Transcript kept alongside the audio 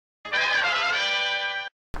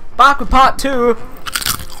back with part 2.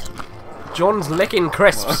 John's licking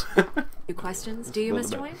crisps. Two questions, do you,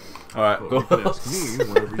 Mr. Wayne? Alright, go. You can ask me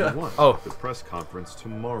whenever you want. Oh. The press conference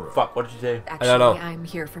tomorrow. Fuck, what did you say? Actually, don't know. I'm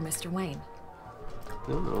here for Mr. Wayne.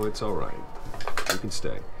 No, it's alright. You can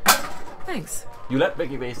stay. Thanks. You let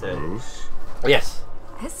Vicky Bay say. Bruce? Yes.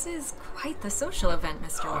 This is quite the social event,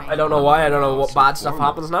 Mr. Wayne. I don't know why. I don't know what bad stuff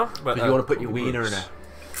happens now. But Because you want to put your wiener in it.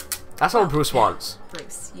 that's what Bruce wants.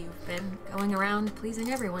 Bruce, you've been going around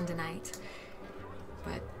pleasing everyone tonight.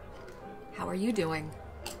 But how are you doing?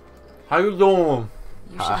 How you doing?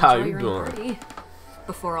 You should How enjoy you your doing? own party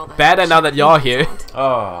before all that. Better now that you're here.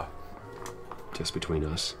 Oh. Just between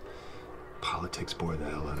us. Politics bore the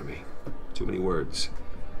hell out of me. Too many words.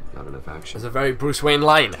 Not enough action. It's a very Bruce Wayne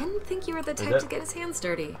line. Didn't think you were the type it? to get his hands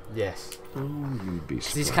dirty. Yes. Oh, you'd be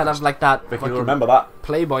surprised. He's kind of like that Vicky, fucking you remember that?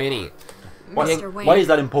 playboy, isn't he? Mr. Wayne, Why is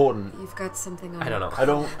that important? you've got something on I don't know. I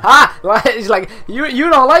don't. Ha! He's like, you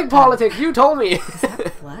don't like politics. You told me. Is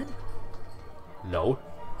that blood? No.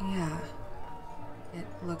 Yeah. It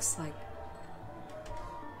looks like...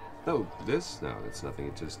 Oh, this? No, it's nothing.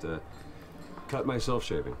 It just, cut myself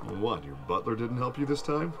shaving. What, your butler didn't help you this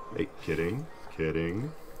time? Hey, kidding.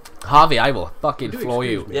 Kidding. Harvey, I will fucking floor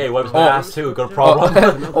you. Yeah, he wipes my ass too. Got a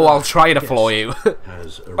problem. Oh, I'll try to floor you.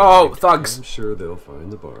 Has arrived. Oh, thugs. I'm sure they'll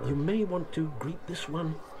find the bar. You may want to greet this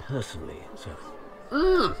one personally, sir.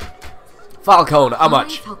 Falcone, how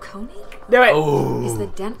much? Falcone? Do it. Oh. Is the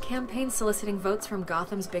Dent campaign soliciting votes from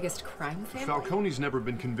Gotham's biggest crime family? Falcone's never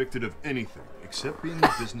been convicted of anything except being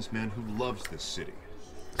a businessman who loves this city.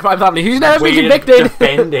 Crime family. Who's never been Way to convicted?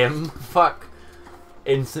 defend him. Fuck.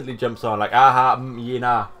 Instantly jumps on like, aha, yeah,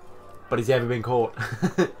 nah. But he's ever been caught.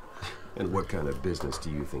 And what kind of business do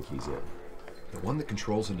you think he's in? The one that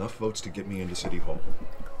controls enough votes to get me into City Hall.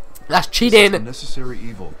 That's This is the cheating. necessary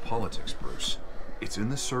evil of politics, Bruce. It's in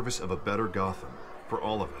the service of a better Gotham. For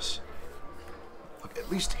all of us. Look,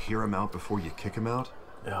 at least hear him out before you kick him out.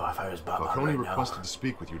 Oh, if I was Batman Falcone right requested to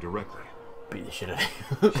speak with you directly. Beat the shit out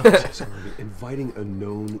of him. Jesus, Harvey, inviting a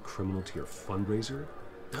known criminal to your fundraiser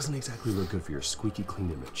doesn't exactly look good for your squeaky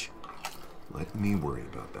clean image. Let me worry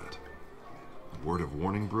about that. A word of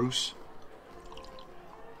warning, Bruce.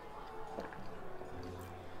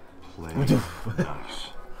 Play nice.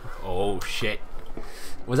 Oh shit.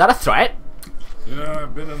 Was that a threat? You know,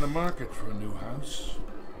 I've been in the market for a new house.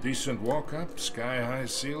 Decent walk-up, sky-high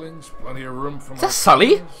ceilings, plenty of room for my... Is that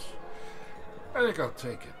Sully? friends. I think I'll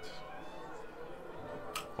take it.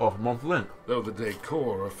 Oh, from Mont Flint. Though the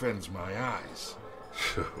decor offends my eyes.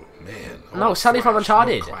 Oh, man. No, old Sully from Flash, no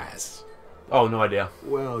Uncharted. class. Oh, no idea.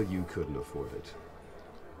 Well, you couldn't afford it.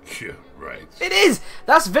 Yeah, right. It is.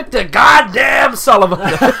 That's Victor Goddamn Sullivan. What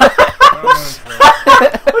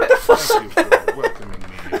the fuck? Thank you for welcoming me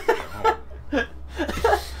into your home.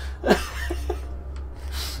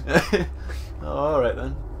 Alright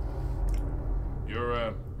then. You're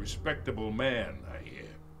a respectable man, I hear.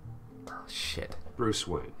 Shit. Bruce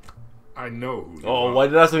Wayne. I know who you Oh, are. why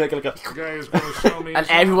did I say like a... The guy who's going to sell me And his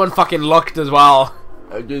everyone fucking looked as well.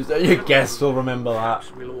 Your guests will remember that.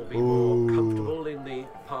 Perhaps we'll all be more comfortable in the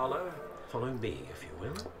parlour. Follow me, if you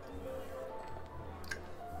will.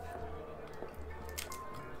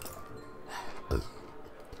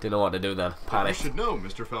 Didn't know what to do then. You Panic. should know,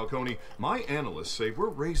 Mr. Falcone. My analysts say we're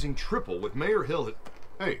raising triple with Mayor Hill at...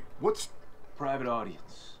 Hey, what's... Private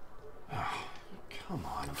audience. Come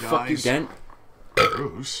on, guys. Fuck you, Dent.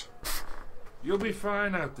 Bruce. You'll be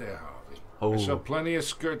fine out there, Harvey. Oh. I sell plenty of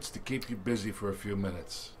skirts to keep you busy for a few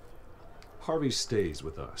minutes. Harvey stays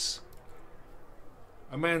with us.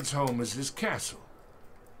 A man's home is his castle.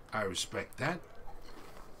 I respect that.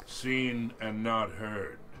 Seen and not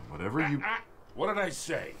heard. Whatever you... What did I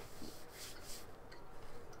say?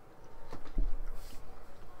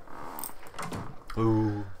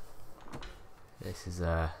 Ooh. This is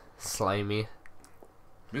slimy.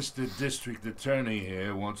 Mr. District Attorney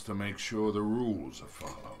here wants to make sure the rules are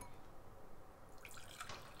followed.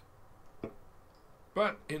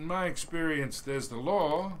 But in my experience, there's the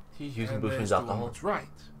law, He's using and Bushman's there's the alcohol. what's right.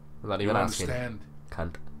 I'm not You even asking. understand?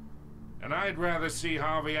 Cunt. And I'd rather see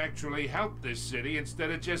Harvey actually help this city instead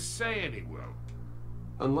of just saying he will.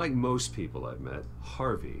 Unlike most people I've met,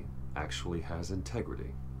 Harvey actually has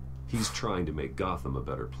integrity. He's trying to make Gotham a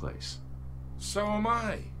better place. So am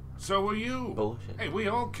I. So are you. Bullshit. Hey, we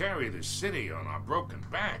all carry this city on our broken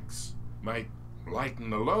backs. Might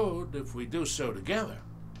lighten the load if we do so together.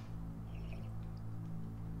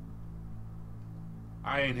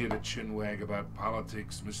 I ain't here to chinwag about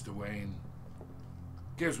politics, Mr. Wayne.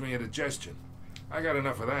 Gives me indigestion. I got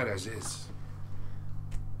enough of that as is.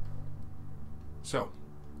 So,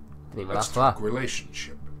 Didn't even let's ask for that. talk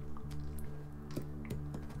relationship.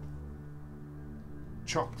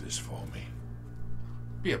 chalk this for me.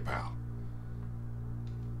 Be a pal.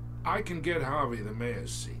 I can get Harvey the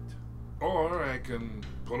mayor's seat, or I can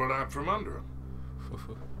pull it out from under him.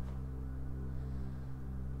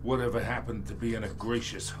 Whatever happened to being a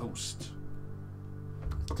gracious host?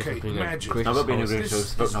 Okay, imagine. I'm not being a gracious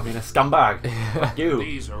host, but not being a scumbag. Fuck you.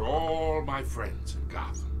 These are all my friends in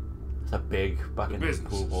Gotham. It's a big fucking pool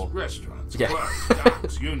Businesses, ball. restaurants, Yeah. clubs,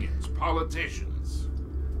 docks, unions, politicians.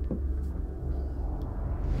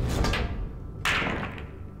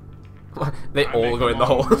 They I all make go in the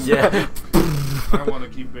them all hole. move. Yeah. I want to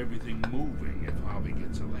keep everything moving if Harvey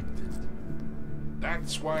gets elected.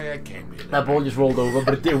 That's why I came here. That ball just rolled over,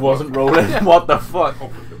 but it wasn't rolling. What the fuck?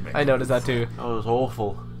 Hoping to make I noticed that too. That was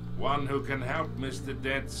awful. one who can help Mr.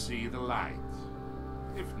 Dent see the light,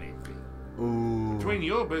 if need be. Ooh. Between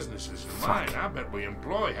your businesses and mine, I bet we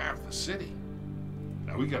employ half the city.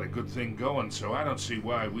 Now, we got a good thing going, so I don't see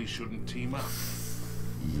why we shouldn't team up.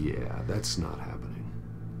 Yeah, that's not happening.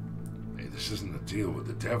 Hey, this isn't a deal with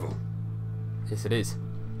the devil. Yes, it is.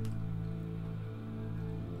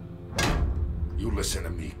 You listen to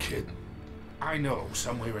me, kid. I know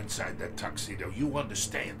somewhere inside that tuxedo you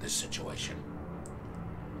understand this situation.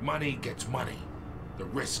 Money gets money. The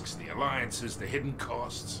risks, the alliances, the hidden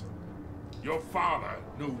costs. Your father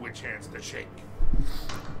knew which hands to shake.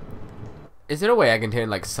 Is there a way I can turn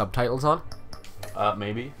like subtitles on?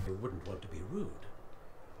 Maybe. You wouldn't want to be rude.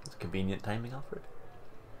 It's convenient timing, Alfred.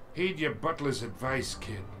 Heed your butler's advice,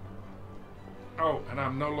 kid. Oh, and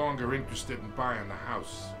I'm no longer interested in buying the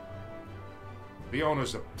house. The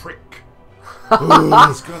owner's a prick.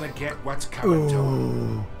 He's gonna get what's coming to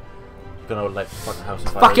him. Gonna like fucking house of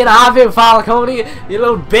fire. Fucking have him, Falcone, you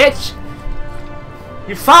little bitch!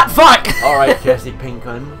 You fat fuck! Alright, Jesse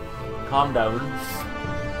Pinkman. Calm down.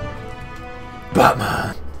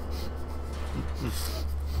 Batman!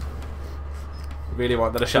 Really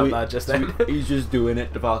wanted to shout that just then. He's just doing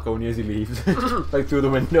it to Falcone as he leaves. Like through the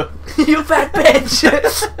window. You fat bitch!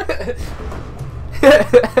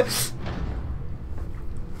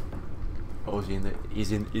 Oh, is he in the is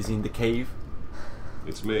he in the cave?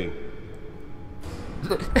 It's me.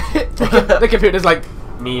 The computer's like,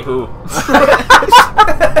 me who?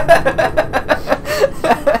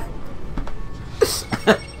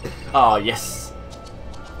 Oh yes.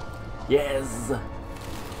 Yes.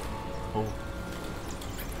 Oh.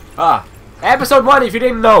 Ah, episode 1 if you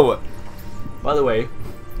didn't know. By the way,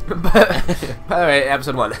 By the way,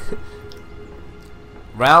 episode 1.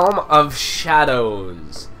 Realm of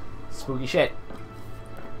Shadows. Spooky shit. I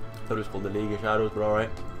thought it was called the League of Shadows, but alright.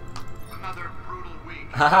 Another brutal week.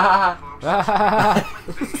 Ha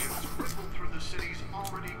Visions rippled through the city's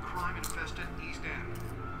already crime-infested East End.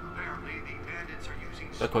 Apparently, the bandits are using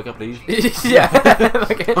quicker, please. Yeah.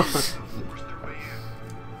 Okay. force their way in.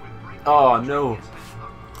 With break-in Oh no. incidents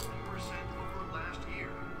up 50% over last year.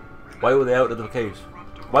 Why were they out of the case?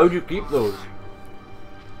 Why would you keep those? And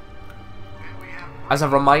we have As a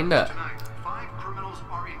reminder, tonight, 5 criminals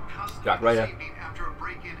are in custody Jack Ryder. this evening after a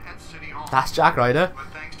break-in at City Hall. that's Jack Ryder. But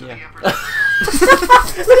thanks to Yeah. the efforts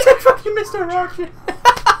of Look at fucking Mr. Roger.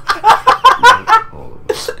 All of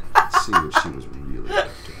us. See what she was really up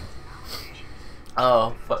to.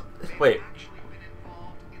 Oh, fuck. Wait. actually been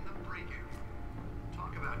involved in the break-in.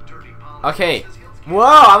 Talk about dirty politics. Okay. Whoa,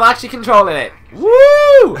 I'm actually controlling it.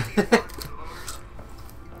 Woo!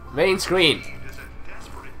 Main screen. It is a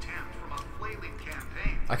desperate attempt from a flailing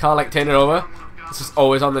campaign. I can't like turn it over. It's just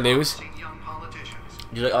always on the news. Young politicians.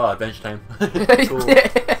 You're like, oh, adventure time. Cool.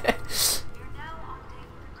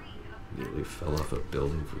 Nearly fell off a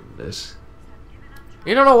building from this.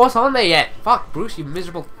 You don't know what's on there yet. Fuck, Bruce, you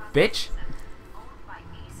miserable bitch.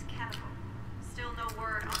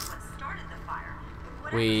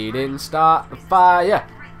 We didn't start the fire.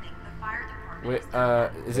 Wait,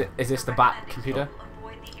 is this the Bat computer?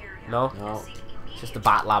 No, No. it's just the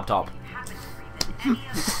Bat laptop.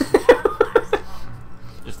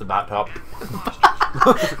 Just the bat top.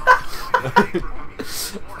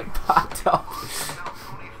 Bat top.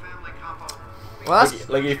 Well, that's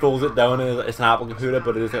Like he folds it down and it's an Apple computer,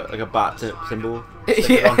 but it is like a bat symbol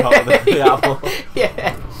Yeah. on top of the apple.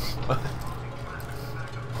 yeah.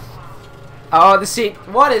 Oh, the seat.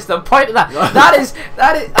 What is the point of that?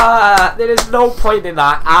 There is no point in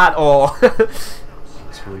that at all. This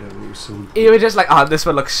one never was so You were just like, oh, this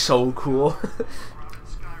one looks so cool.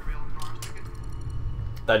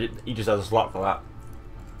 He just has a slot for that.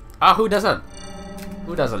 Ah, who doesn't?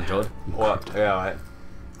 Who doesn't, Judd? What? Yeah, right.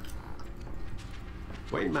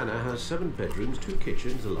 Wayne Manor has 7 bedrooms, 2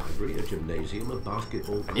 kitchens, a library, a gymnasium, a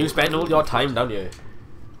basketball court. You spend all your time, don't you?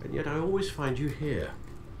 And yet I always find you here.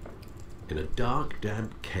 In a dark,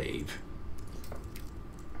 damp cave.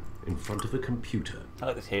 in front of a computer. I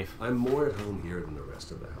like this Heath. I'm more at home here than the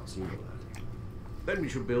rest of the house. You know that. Then we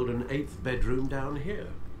should build an 8th bedroom down here.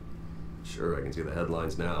 Sure, I can see the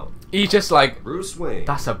headlines now. He's just like, Bruce Wayne.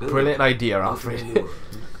 that's a building brilliant idea, a Alfred. cave dweller.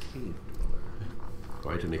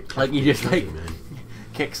 Quite an eclectic Like, you just like man.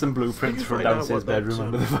 kick some blueprints Did you from find out downstairs what that, bedroom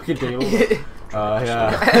under the fucking table. Yeah.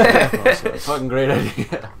 Yeah. Fucking great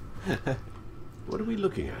idea. What are we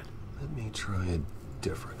looking at? Let me try a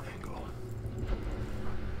different angle.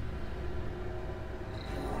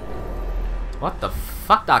 What the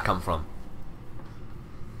fuck that come from?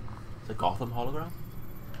 It's a Gotham hologram?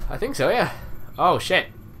 I think so, yeah. Oh shit.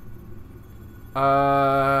 What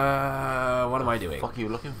am I doing? What the fuck are you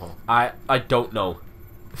looking for? I don't know.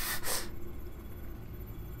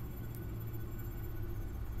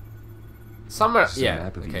 Somewhere, This is a yeah.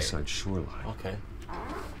 map of the Okay. East Side shoreline. Okay.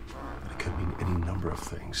 It could mean any number of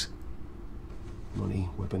things. Money,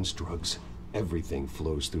 weapons, drugs. Everything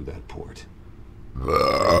flows through that port.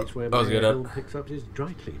 It's where That was Mayor good, Hill picks up his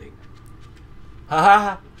dry cleaning.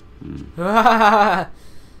 Ha ha.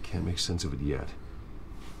 Can't make sense of it yet.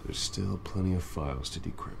 There's still plenty of files to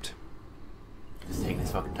decrypt. Just take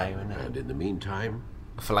this fucking time, And innit? in the meantime,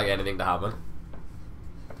 For like anything to happen.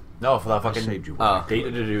 No, for that I fucking saved you. Oh.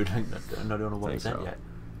 data to do. I'm not doing a 1% so. yet.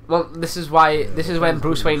 Well, this is when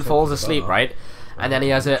Bruce Wayne falls asleep, right? And then he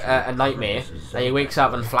has a nightmare, and he wakes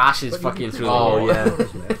up and flashes fucking through the Oh wall. yeah.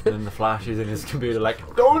 And then the flashes in his computer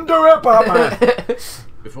like, don't do it, Batman!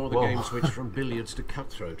 Before the Whoa. game switched from billiards to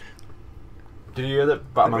cutthroat. Did you hear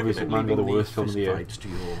that Batman v Superman were the worst film of the year? Fistfights to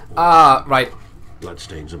your Right.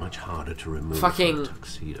 bloodstains are much harder to remove Fucking- from a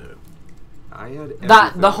tuxedo. I had That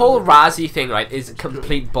everything the whole under Razzie thing, right, is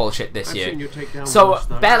complete bullshit this I've seen year. you take down So Bruce,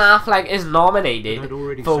 though. Ben Affleck is And nominated I'd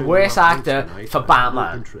already for sold worst out actor tonight. for I had no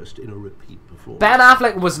Batman. interest in a repeat performance. Ben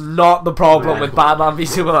Affleck was not the problem with Batman v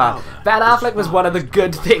Superman. Ben Affleck was one of the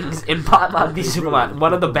good things in Batman v Superman.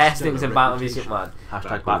 One of the best things in Batman v Superman. Hashtag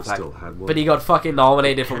Batman Batfleck. still had one. But he got fucking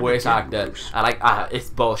nominated for Can worst again, actor. Bruce. And like, it's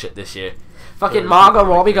bullshit this year. Fucking Those Margot people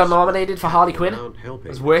like Robbie got this nominated for Harley Quinn aren't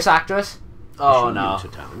helping. as worst actress. Oh She's no. new to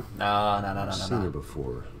town. No. I've seen her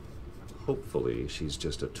before. Hopefully, she's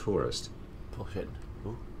just a tourist. Bullshit.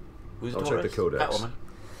 Who? Who's I'll check the tourist? codex. Catwoman.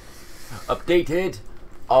 Updated.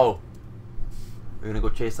 Oh. We're gonna go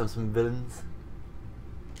chase down some villains.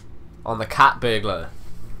 On the cat burglar.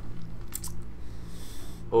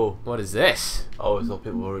 Oh. What is this? Oh, it's all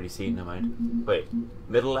people have already seen, never mind. Wait.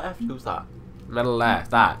 Middle left? Who's that? Middle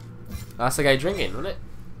left, that. That's the guy drinking, wasn't it?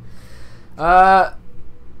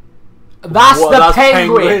 That's What, the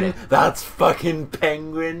penguin. That's fucking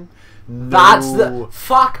Penguin. No. That's the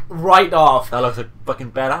fuck right off. That looks like fucking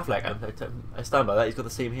Ben Affleck. I stand by that. He's got the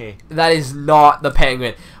same hair. That is not the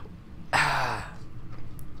penguin.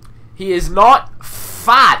 He is not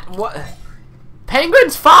fat. What?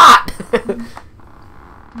 Penguin's fat.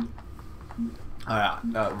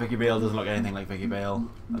 Alright, Vicky Bale doesn't look anything like Vicky Bale,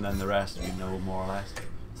 and then the rest we know more or less.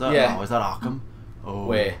 Is that, Yeah. oh, is that Arkham? Oh,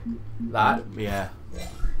 Wait, that? Yeah.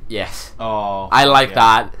 Yes. Oh, I like yeah.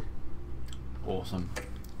 that. Awesome.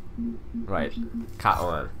 Right,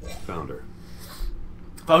 Catwoman. Found her.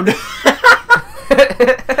 Found it.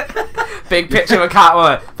 Big picture of a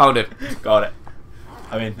Catwoman. Found it. Got it.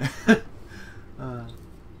 I mean,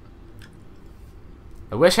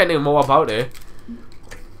 I wish I knew more about her.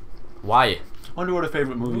 Why? wonder what her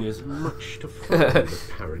favourite movie is. Much to find,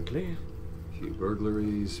 apparently. A few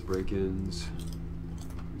burglaries, break-ins.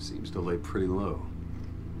 Seems to lay pretty low.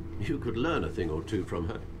 You could learn a thing or two from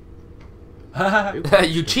her.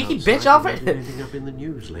 You cheeky Outside bitch, Alfred. and ending up in the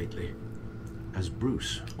news lately. As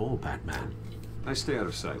Bruce or Batman. I stay out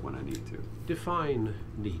of sight when I need to. Define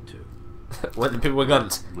need to. When the people with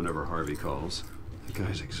guns. Whenever Harvey calls. The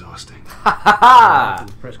guy's exhausting. Ha For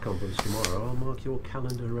the press conference tomorrow, I'll mark your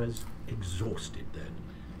calendar as exhausted then.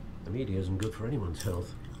 The media isn't good for anyone's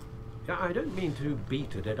health. Yeah, I don't mean to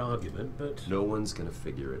beat a dead argument, but No one's gonna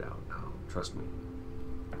figure it out now. Trust me.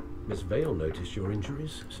 Miss Vale noticed your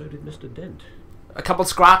injuries, so did Mr. Dent. A couple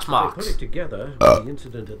scratch They marks. put it together with the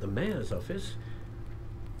incident at the mayor's office.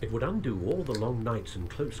 It would undo all the long nights and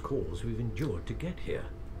close calls we've endured to get here.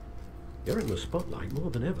 You're in the spotlight more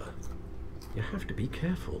than ever. You have to be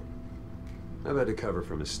careful. I've had to cover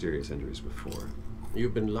for mysterious injuries before.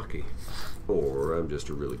 You've been lucky. Or I'm just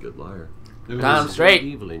a really good liar. Damn There's straight. no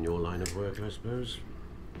evil in your line of work, I suppose.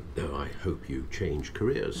 Though I hope you change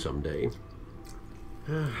careers someday.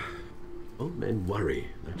 Old men worry,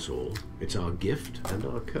 that's all. It's our gift and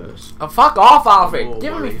our curse. Oh, fuck off, Alfred. More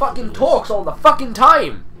Giving me worry fucking than talks all the fucking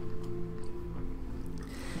time.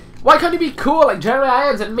 Why can't you be cool like Jeremy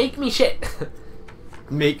Irons and make me shit?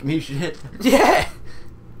 Make me shit. Yeah.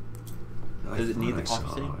 Does it need the thought I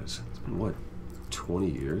prophecy? saw Oz. It's been, what, 20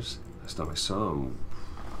 years? Last time I saw him,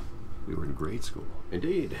 we were in grade school.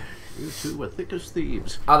 Indeed, you two were thick as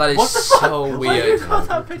thieves. Oh, that is What the fuck? so Why you weird. got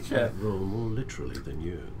that picture? Roll more literally than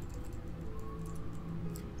you.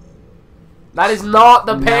 That is not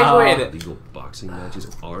the penguin. Illegal boxing matches,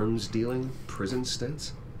 arms dealing, prison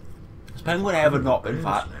stints. Has Penguin ever not been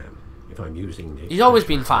fat? Slam, if I'm using the He's always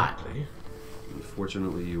been fat. correctly.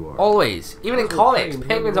 Unfortunately, you are. Always. Even in comics,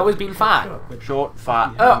 Penguin's always been fat. Short,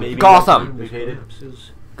 fat, Oh, maybe Gotham. big headed.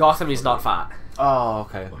 Gotham is not fat. Oh,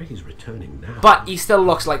 okay. Why he's returning now? But he still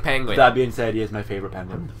looks like Penguin. That being said, he is my favourite Not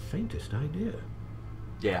penguin. the faintest idea.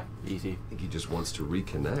 Yeah, easy. I think he just wants to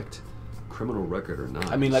reconnect. Criminal record or not.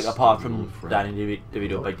 I mean, like, just apart an from old friend. Danny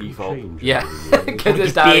DeVito by default. Yeah, because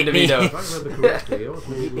it's Danny DeVito. If I remember correctly,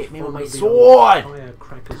 Oswald He was hit me with fond my of the sword! old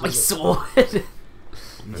firecrackers My in the sword.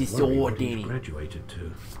 I Just worry sword, what he's Danny. graduated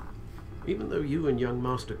to. Even though you and young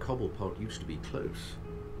Master Cobblepot used to be close.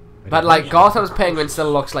 But like Gotham's Penguin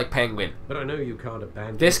still looks like Penguin. But I know you can't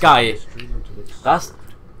abandon This guy- history until it's That's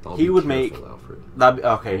solved. I'll he be would careful, make Alfred. that. When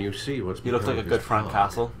Okay, you see what's he looks like a behind good his Frank card,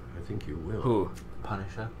 Castle. I think you will. Who?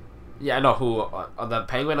 Punisher. Yeah, I know who. The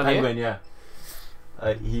Penguin on Penguin, here?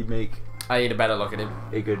 yeah. He'd make I need a better look at him.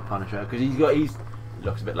 a good Punisher because he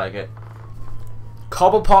looks a bit like it.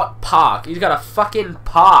 Cobblepot Park. He's got a fucking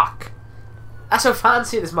park. That's how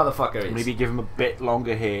fancy this motherfucker is. Maybe give him a bit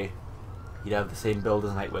longer hair. He'd have the same build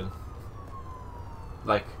as Nightwing.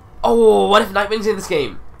 Like, Oh, what if Nightwing's in this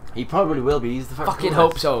game? he probably will be. He's the Fucking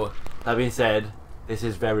hope so. That being said, this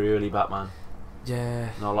is very early Batman. Yeah.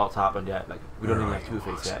 Not a lot's happened yet. Like, we don't even have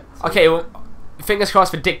Two-Face yet. So. Okay, well, fingers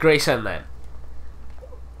crossed for Dick Grayson then.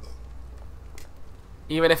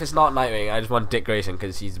 Even if it's not Nightwing, I just want Dick Grayson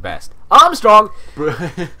because he's the best. Armstrong!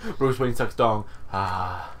 Bruce Wayne sucks dong.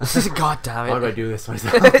 Ah. God damn it. Why do I do this to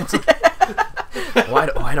myself?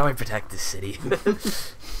 why do I protect this city?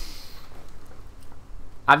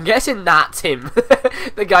 I'm guessing that's him.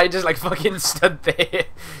 The guy just like fucking stood there.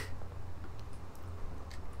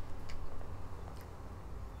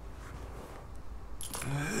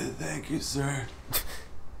 Thank you, sir.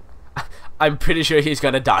 I'm pretty sure he's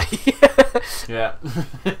gonna die. Yeah.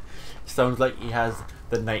 Sounds like he has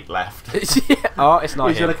the night left. Yeah. Oh, it's not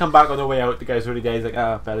He's him. gonna come back on the way out. The guy's already dead. He's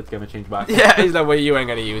like, better to give him a change back. Yeah, he's like, well, you ain't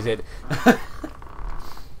gonna use it.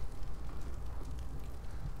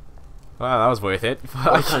 Wow, that was worth it.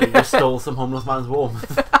 Why can't you just stole some homeless man's warmth?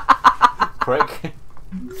 Prick.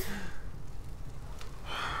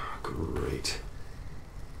 Great.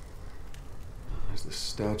 There's the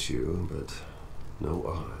statue, but no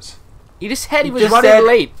Oz. He just said he was Just running said,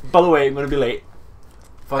 late. By the way, I'm gonna be late.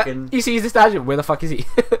 Fucking. He sees the statue. Where the fuck is he?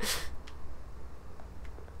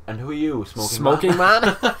 And who are you, smoking? Smoking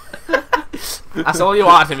man? That's all you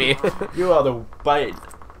are to me. You are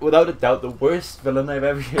without a doubt, the worst villain I've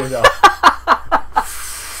ever heard of.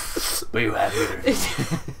 But you have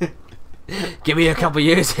here. Give me a couple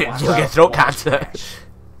years and you'll get throat cancer.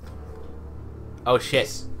 Oh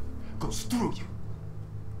shit. Goes through you.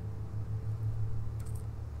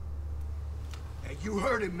 Hey, you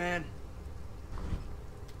heard him, man.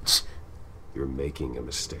 You're making a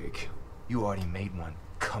mistake. You already made one.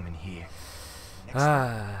 Coming here.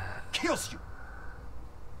 Kills you.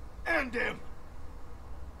 And him.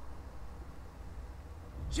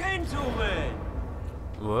 Gentlemen!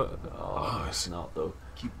 What? Oh, it's not though.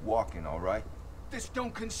 Keep walking, all right? This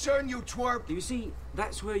don't concern you, twerp. You see,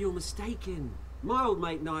 that's where you're mistaken. My old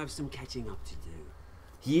mate and I have some catching up to do.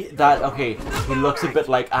 Okay, he looks a bit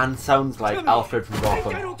like and sounds like Alfred from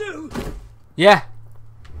Gotham. That'll do! Yeah.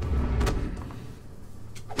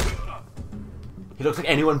 He looks like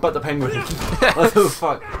anyone but the Penguin. What the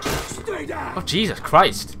fuck? Stay down. Oh Jesus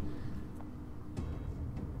Christ.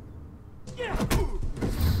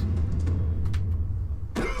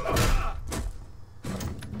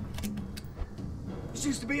 This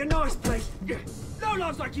used to be a nice place. No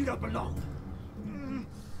lives like you don't belong.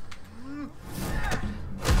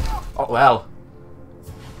 Oh well.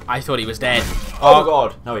 I thought he was dead. Oh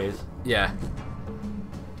god. No, he is. Yeah.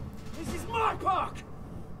 This is my park!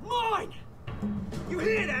 Mine! You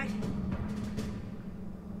hear that?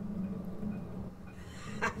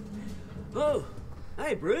 Oh,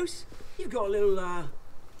 hey Bruce. You've got a little,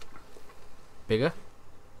 Bigger?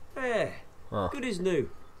 yeah, Oh. good as new.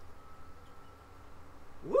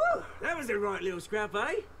 Woo! That was the right little scrap,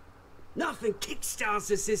 eh? Nothing kickstarts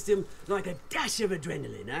the system like a dash of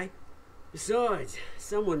adrenaline, eh? Besides,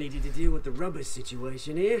 someone needed to deal with the rubber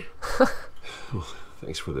situation here. Well,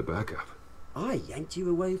 thanks for the backup. I yanked you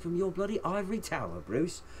away from your bloody ivory tower,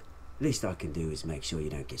 Bruce. Least I can do is make sure you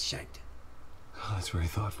don't get shanked. Oh, that's very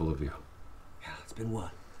thoughtful of you. It's been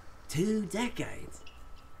what? 2 decades.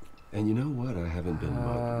 And you know what? I haven't been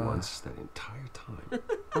mugged once that entire time.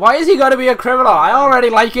 Why is he got to be a criminal? I already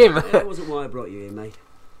like him. That wasn't why I brought you here, mate.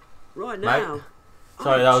 Right now, Mate?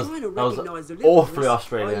 Sorry, I'm that trying to was recognise the little awfully ones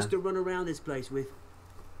Australian. I used to run around this place with.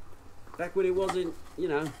 Back when it wasn't, you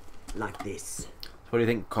know, like this. What do you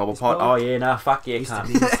think, Cobblepot? Oh yeah, nah, fuck yeah, Used to can't.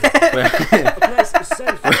 be a place for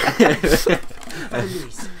safe.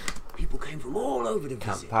 Families. People came from all over to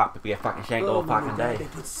Can't visit. park, people get fucking shanked all Mum and fucking Dad, day. They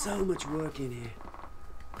put so much work in here.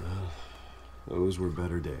 Those were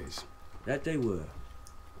better days. That they were.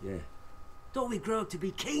 Yeah. Thought we'd grow up to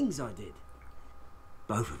be kings, I did.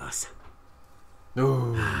 Both of us.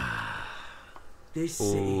 Ooh. This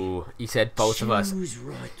city. Ooh, he said both of us. chews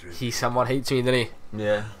right through. He somewhat hates me, didn't he?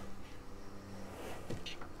 Yeah.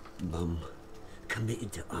 Mum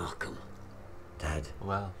committed to Arkham. Dad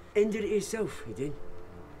Well. ended it himself, he did.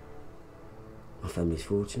 My family's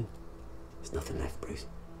fortune. There's nothing left, Bruce.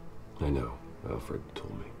 I know. Alfred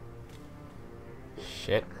told me.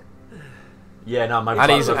 Shit. Yeah, no, my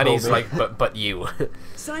And he's father told me. like, but you.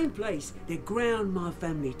 Same place that ground my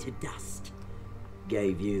family to dust.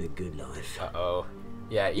 Gave you the good life. Uh-oh.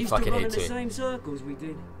 Yeah, he Used fucking to run in hates the me. same circles we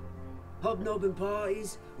did. Hobnobbing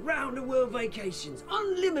parties, round the world vacations,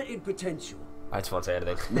 unlimited potential. I just won't say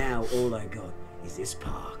anything. Now all I got is this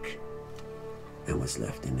park. And what's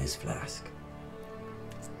left in this flask.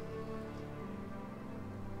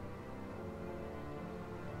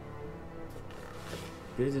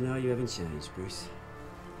 Good to know you haven't changed, Bruce.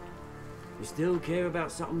 You still care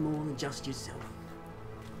about something more than just yourself.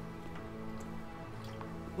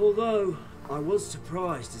 Although, I was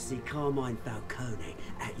surprised to see Carmine Falcone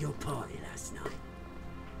at your party last night.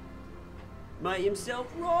 Made himself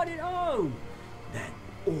right at home. That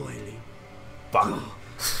oily Fuck.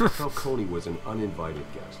 Falcone was an uninvited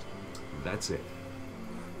guest. That's it.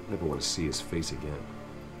 Never want to see his face again.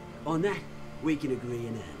 On that, we can agree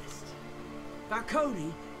in earnest.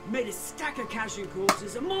 Falcone made a stack of cashing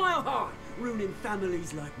courses a mile high, ruining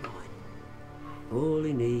families like mine. All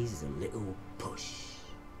he needs is a little push.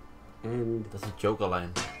 And That's a Joker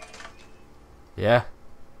line. Yeah.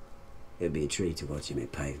 it'd be a treat to watch him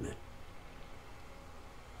hit pavement.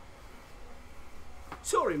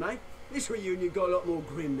 Sorry, mate. This reunion got a lot more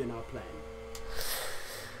grim than I planned.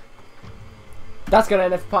 That's gonna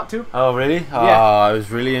end it for part 2. Oh, really? Yeah. Oh, I was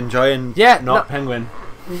really enjoying not Penguin.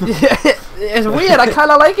 It's weird, I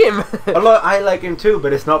kinda like him. I like him too,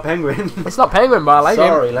 but it's not Penguin. It's not Penguin, but I like him.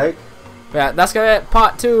 Sorry, like. Yeah, that's gonna end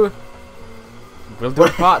part 2. We'll do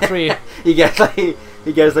part 3. he gets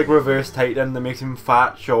like reverse Titan that makes him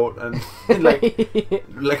fat, short, and like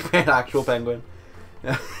an actual penguin.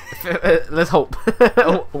 Let's hope.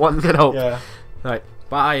 One can hope. Yeah. Right.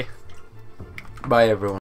 Bye. Bye, everyone.